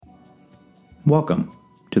Welcome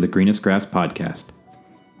to the Greenest Grass Podcast.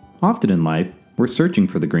 Often in life, we're searching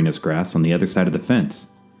for the greenest grass on the other side of the fence.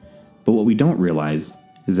 But what we don't realize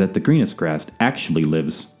is that the greenest grass actually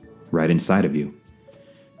lives right inside of you.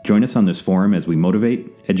 Join us on this forum as we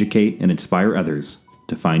motivate, educate, and inspire others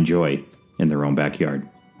to find joy in their own backyard.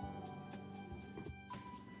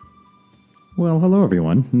 Well, hello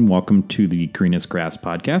everyone, and welcome to the Greenest Grass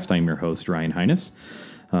Podcast. I'm your host, Ryan Hines.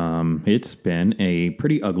 It's been a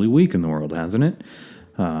pretty ugly week in the world, hasn't it?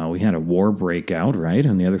 We had a war break out, right,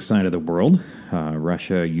 on the other side of the world,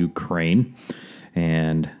 Russia, Ukraine.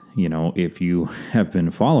 And, you know, if you have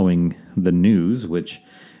been following the news, which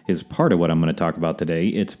is part of what I'm going to talk about today,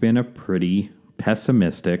 it's been a pretty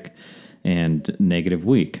pessimistic and negative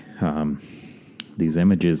week. These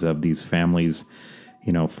images of these families,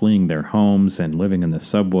 you know, fleeing their homes and living in the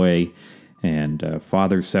subway, and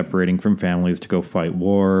fathers separating from families to go fight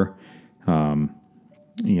war.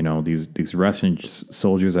 You know, these Russian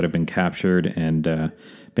soldiers that have been captured and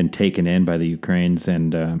been taken in by the Ukrainians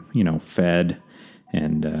and, you know, fed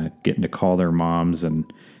and getting to call their moms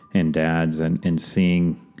and dads and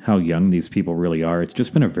seeing how young these people really are. It's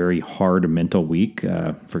just been a very hard mental week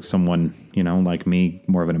for someone, you know, like me,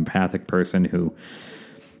 more of an empathic person who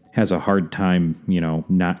has a hard time, you know,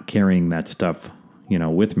 not carrying that stuff, you know,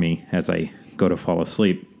 with me as I go to fall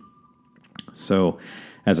asleep. So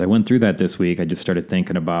as I went through that this week, I just started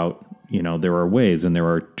thinking about, you know, there are ways and there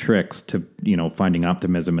are tricks to, you know, finding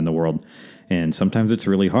optimism in the world. And sometimes it's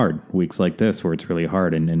really hard. Weeks like this where it's really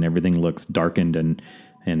hard and everything looks darkened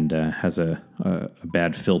and has a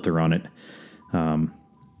bad filter on it.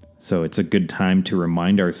 So it's a good time to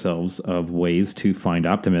remind ourselves of ways to find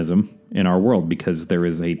optimism in our world, because there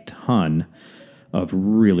is a ton of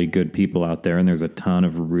really good people out there, and there's a ton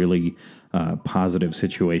of really positive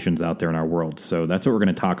situations out there in our world. So that's what we're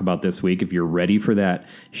going to talk about this week. If you're ready for that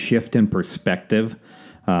shift in perspective,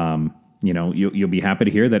 you know, you'll be happy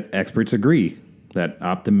to hear that experts agree that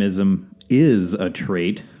optimism is a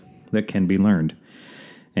trait that can be learned.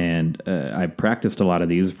 And I've practiced a lot of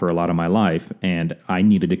these for a lot of my life, and I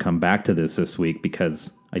needed to come back to this week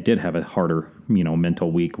because I did have a harder, you know,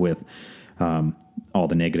 mental week with all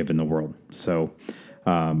the negative in the world. So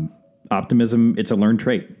optimism, it's a learned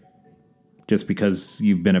trait. Just because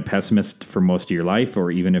you've been a pessimist for most of your life,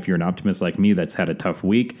 or even if you're an optimist like me that's had a tough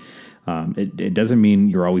week, it doesn't mean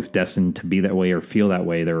you're always destined to be that way or feel that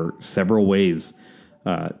way. There are several ways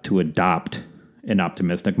to adopt an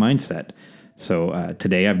optimistic mindset. So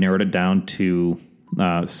today I've narrowed it down to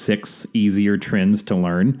 6 easier trends to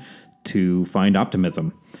learn to find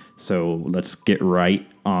optimism. So let's get right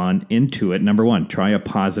on into it. Number 1, try a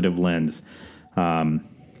positive lens.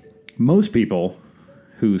 Most people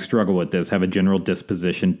who struggle with this have a general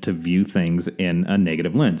disposition to view things in a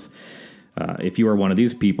negative lens. If you are one of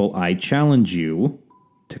these people, I challenge you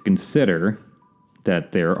to consider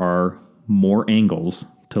that there are more angles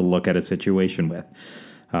to look at a situation with.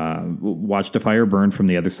 Watch the fire burn from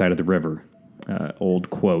the other side of the river.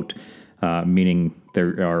 Old quote, meaning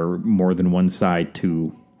there are more than one side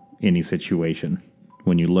to any situation.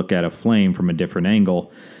 When you look at a flame from a different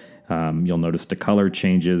angle, you'll notice the color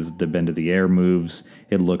changes, the bend of the air moves.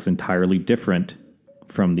 It looks entirely different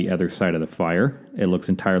from the other side of the fire. It looks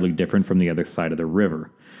entirely different from the other side of the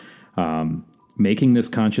river. Making this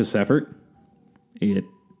conscious effort, it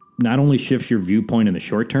not only shifts your viewpoint in the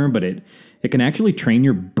short term, but it can actually train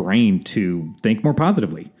your brain to think more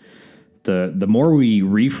positively. The more we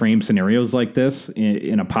reframe scenarios like this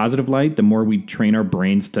in a positive light, the more we train our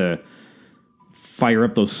brains to fire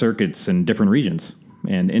up those circuits in different regions.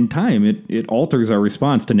 And in time, it alters our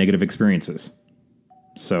response to negative experiences.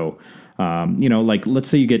 So, you know, like let's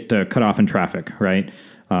say you get cut off in traffic, right?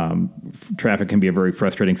 Traffic can be a very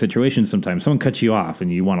frustrating situation sometimes. Someone cuts you off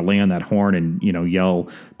and you want to lay on that horn and, you know, yell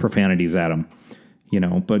profanities at them. You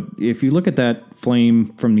know, but if you look at that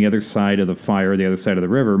flame from the other side of the fire, the other side of the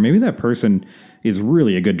river, maybe that person is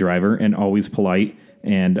really a good driver and always polite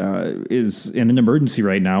and is in an emergency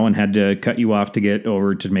right now and had to cut you off to get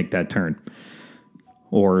over to make that turn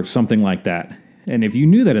or something like that. And if you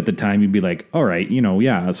knew that at the time, you'd be like, all right, you know,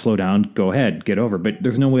 yeah, slow down, go ahead, get over. But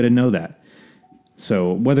there's no way to know that.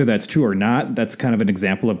 So whether that's true or not, that's kind of an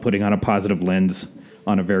example of putting on a positive lens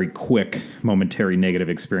on a very quick, momentary negative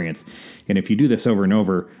experience. And if you do this over and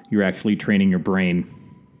over, you're actually training your brain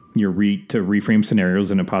to reframe scenarios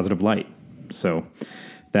in a positive light. So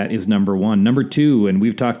that is number 1. Number 2, and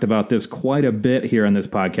we've talked about this quite a bit here on this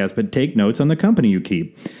podcast, but take notes on the company you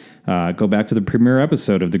keep. Go back to the premiere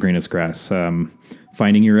episode of The Greenest Grass.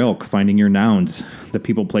 Finding your ilk, finding your nouns, the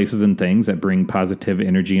people, places, and things that bring positive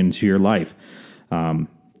energy into your life.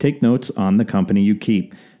 Take notes on the company you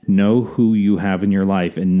keep. Know who you have in your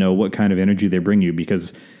life and know what kind of energy they bring you,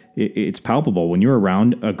 because it's palpable. When you're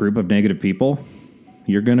around a group of negative people,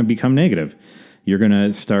 you're going to become negative. You're going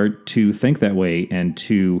to start to think that way, and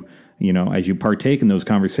to, as you partake in those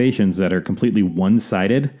conversations that are completely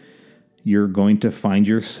one-sided, you're going to find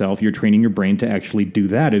yourself, you're training your brain to actually do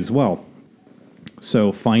that as well.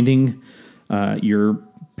 So finding your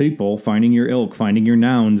people, finding your ilk, finding your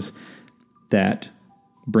nouns that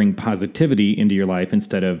bring positivity into your life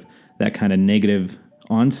instead of that kind of negative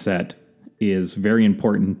onset is very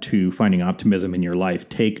important to finding optimism in your life.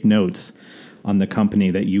 Take notes on the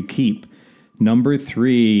company that you keep. Number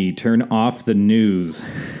 3, turn off the news.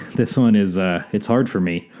 This one is, it's hard for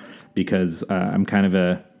me because I'm kind of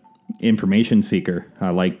a information seeker.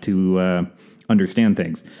 I like to understand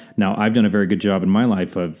things. Now, I've done a very good job in my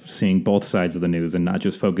life of seeing both sides of the news and not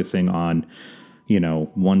just focusing on,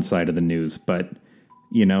 one side of the news. But,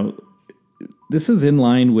 this is in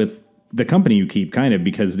line with the company you keep, kind of,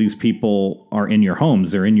 because these people are in your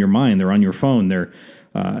homes, they're in your mind, they're on your phone,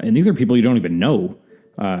 and these are people you don't even know.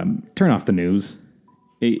 Turn off the news.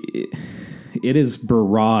 It is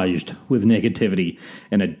barraged with negativity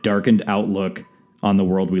and a darkened outlook on the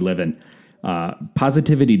world we live in.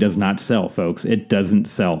 Positivity does not sell, folks. It doesn't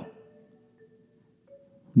sell.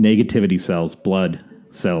 Negativity sells. Blood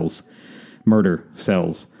sells. Murder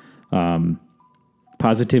sells.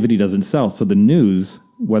 Positivity doesn't sell. So the news,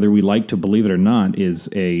 whether we like to believe it or not, is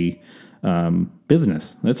a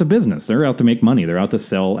business. It's a business. They're out to make money. They're out to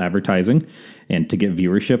sell advertising and to get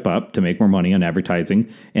viewership up, to make more money on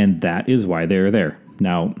advertising. And that is why they're there.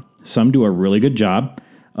 Now, some do a really good job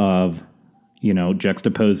of,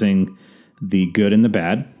 juxtaposing the good and the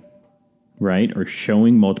bad, right? Or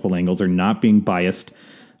showing multiple angles, or not being biased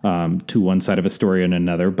to one side of a story and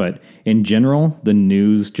another. But in general, the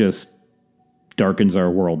news just darkens our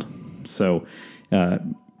world. So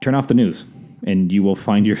turn off the news, and you will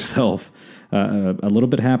find yourself a little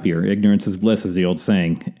bit happier. Ignorance is bliss, is the old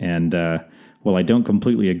saying. And while I don't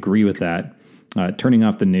completely agree with that, turning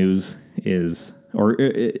off the news is, or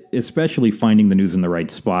especially finding the news in the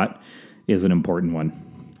right spot, is an important one.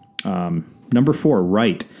 Number 4,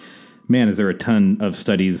 write. Man, is there a ton of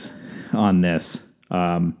studies on this.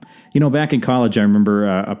 Back in college, I remember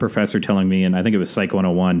a professor telling me, and I think it was Psych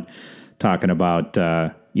 101, talking about,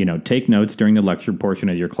 take notes during the lecture portion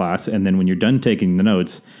of your class. And then when you're done taking the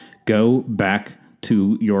notes, go back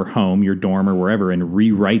to your home, your dorm, or wherever, and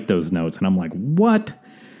rewrite those notes. And I'm like, what?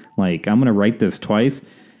 Like, I'm going to write this twice?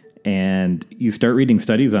 And you start reading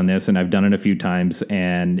studies on this, and I've done it a few times,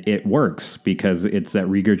 and it works because it's that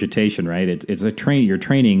regurgitation, right? It's a train. You're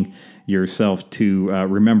training yourself to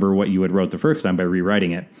remember what you had wrote the first time by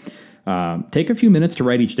rewriting it. Take a few minutes to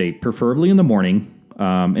write each day, preferably in the morning,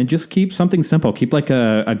 and just keep something simple. Keep like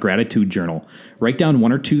a gratitude journal. Write down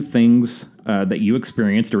 1 or 2 things that you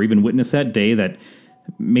experienced or even witnessed that day that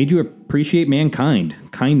made you appreciate mankind,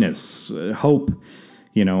 kindness, hope.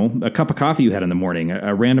 A cup of coffee you had in the morning,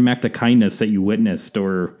 a random act of kindness that you witnessed,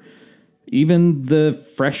 or even the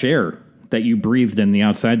fresh air that you breathed in the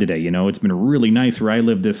outside today. It's been really nice where I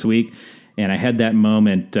live this week, and I had that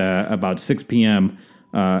moment about 6 p.m.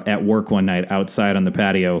 At work one night outside on the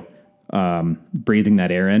patio, breathing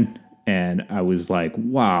that air in, and I was like,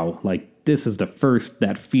 wow, like this is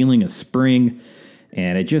that feeling of spring,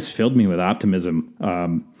 and it just filled me with optimism.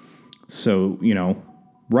 So,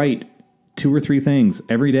 write 2 or 3 things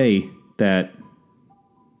every day that,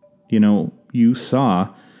 you saw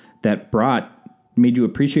that made you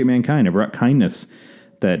appreciate mankind. It brought kindness,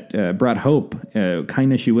 that brought hope,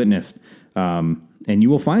 kindness you witnessed. And you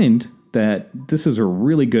will find that this is a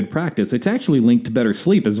really good practice. It's actually linked to better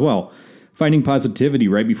sleep as well. Finding positivity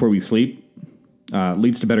right before we sleep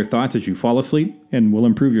leads to better thoughts as you fall asleep and will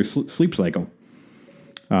improve your sleep cycle.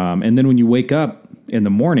 And then when you wake up in the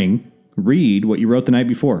morning, read what you wrote the night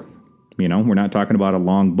before. We're not talking about a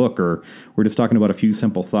long book, or we're just talking about a few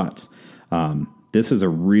simple thoughts. This is a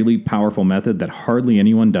really powerful method that hardly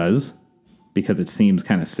anyone does because it seems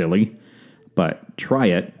kind of silly, but try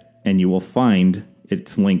it and you will find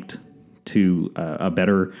it's linked to a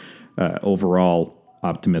better overall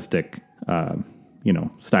optimistic,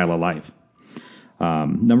 style of life.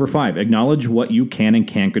 Number 5, acknowledge what you can and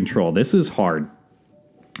can't control. This is hard.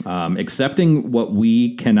 Accepting what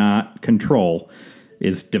we cannot control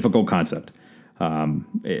is a difficult concept.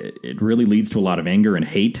 It really leads to a lot of anger and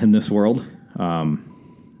hate in this world.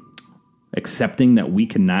 Accepting that we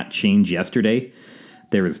cannot change yesterday.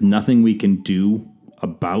 There is nothing we can do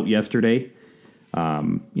about yesterday.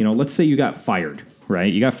 Let's say you got fired,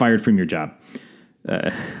 right? You got fired from your job.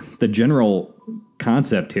 the general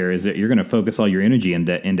concept here is that you're going to focus all your energy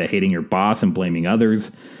into hating your boss and blaming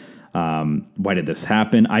others. Why did this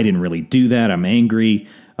happen? I didn't really do that. I'm angry.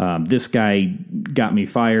 This guy got me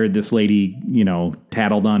fired. This lady,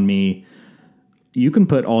 tattled on me. You can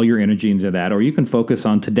put all your energy into that, or you can focus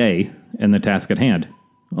on today and the task at hand.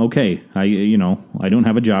 Okay, I don't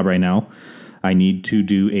have a job right now. I need to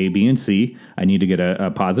do A, B, and C. I need to get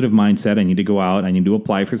a positive mindset. I need to go out. I need to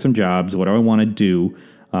apply for some jobs. What do I want to do?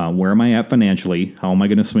 Where am I at financially? How am I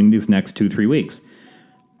going to swing these next 2-3 weeks?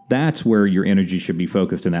 That's where your energy should be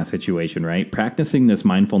focused in that situation, right? Practicing this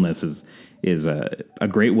mindfulness is a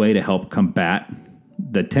great way to help combat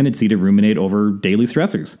the tendency to ruminate over daily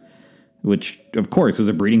stressors, which, of course, is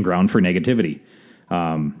a breeding ground for negativity.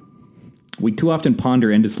 We too often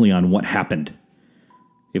ponder endlessly on what happened.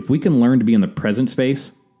 If we can learn to be in the present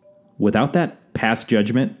space without that past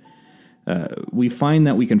judgment, we find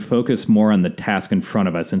that we can focus more on the task in front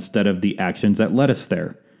of us instead of the actions that led us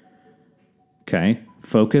there. Okay?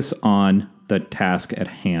 Focus on the task at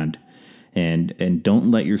hand, and don't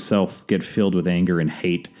let yourself get filled with anger and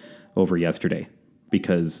hate over yesterday,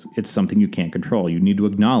 because it's something you can't control. You need to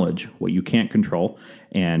acknowledge what you can't control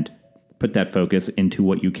and put that focus into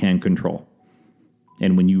what you can control.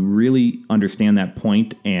 And when you really understand that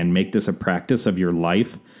point and make this a practice of your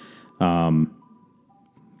life,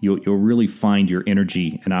 you'll really find your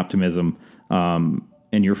energy and optimism, and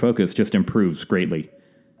your focus just improves greatly.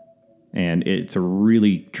 And it's a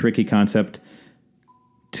really tricky concept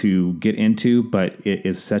to get into, but it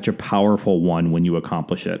is such a powerful one when you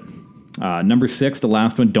accomplish it. Number 6, the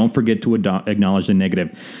last one, don't forget to acknowledge the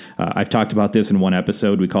negative. I've talked about this in one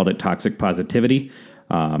episode. We called it toxic positivity.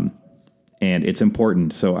 And it's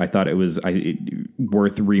important. So I thought it was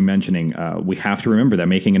worth re-mentioning. We have to remember that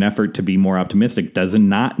making an effort to be more optimistic does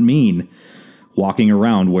not mean walking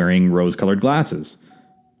around wearing rose-colored glasses.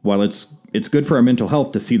 While it's good for our mental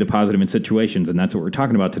health to see the positive in situations, and that's what we're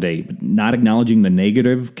talking about today, but not acknowledging the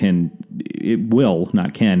negative will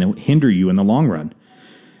hinder you in the long run.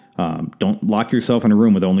 Don't lock yourself in a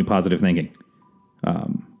room with only positive thinking.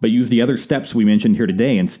 But use the other steps we mentioned here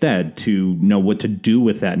today instead to know what to do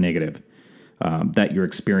with that negative that you're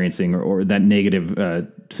experiencing, or that negative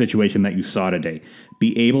situation that you saw today.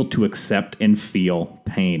 Be able to accept and feel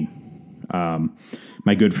pain.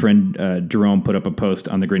 My good friend Jerome put up a post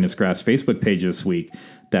on the Greenest Grass Facebook page this week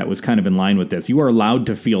that was kind of in line with this. You are allowed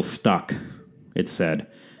to feel stuck, it said.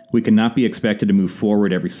 We cannot be expected to move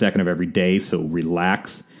forward every second of every day, so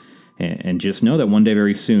relax and just know that one day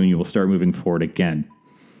very soon you will start moving forward again,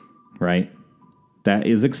 right? That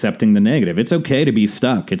is accepting the negative. It's okay to be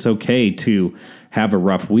stuck. It's okay to have a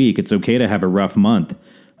rough week. It's okay to have a rough month.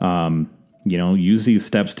 Use these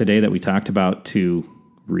steps today that we talked about to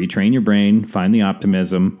retrain your brain, find the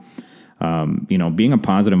optimism. Being a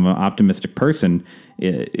positive, optimistic person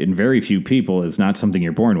in very few people is not something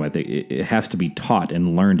you're born with. It has to be taught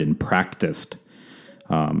and learned and practiced.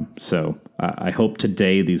 So I hope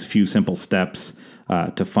today these few simple steps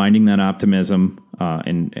to finding that optimism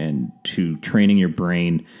and to training your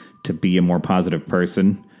brain to be a more positive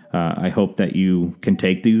person. I hope that you can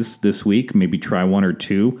take these this week, maybe try one or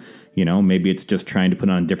two. Maybe it's just trying to put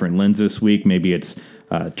on a different lens this week. Maybe it's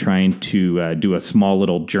trying to do a small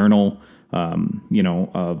little journal,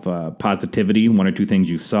 of positivity, one or two things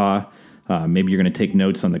you saw. Maybe you're going to take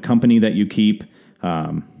notes on the company that you keep.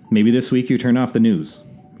 Maybe this week you turn off the news,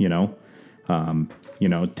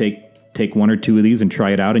 take one or two of these and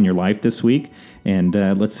try it out in your life this week, and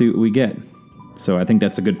let's see what we get. So I think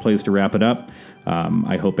that's a good place to wrap it up.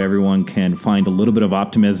 I hope everyone can find a little bit of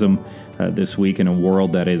optimism this week in a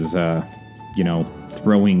world that is,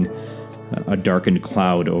 throwing a darkened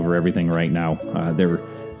cloud over everything right now.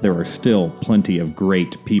 There are still plenty of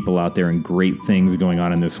great people out there and great things going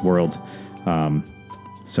on in this world.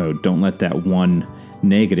 So don't let that one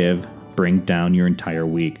negative bring down your entire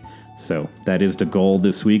week. So that is the goal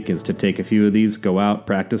this week, is to take a few of these, go out,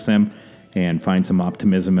 practice them, and find some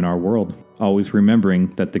optimism in our world. Always remembering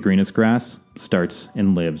that the greenest grass starts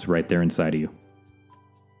and lives right there inside of you.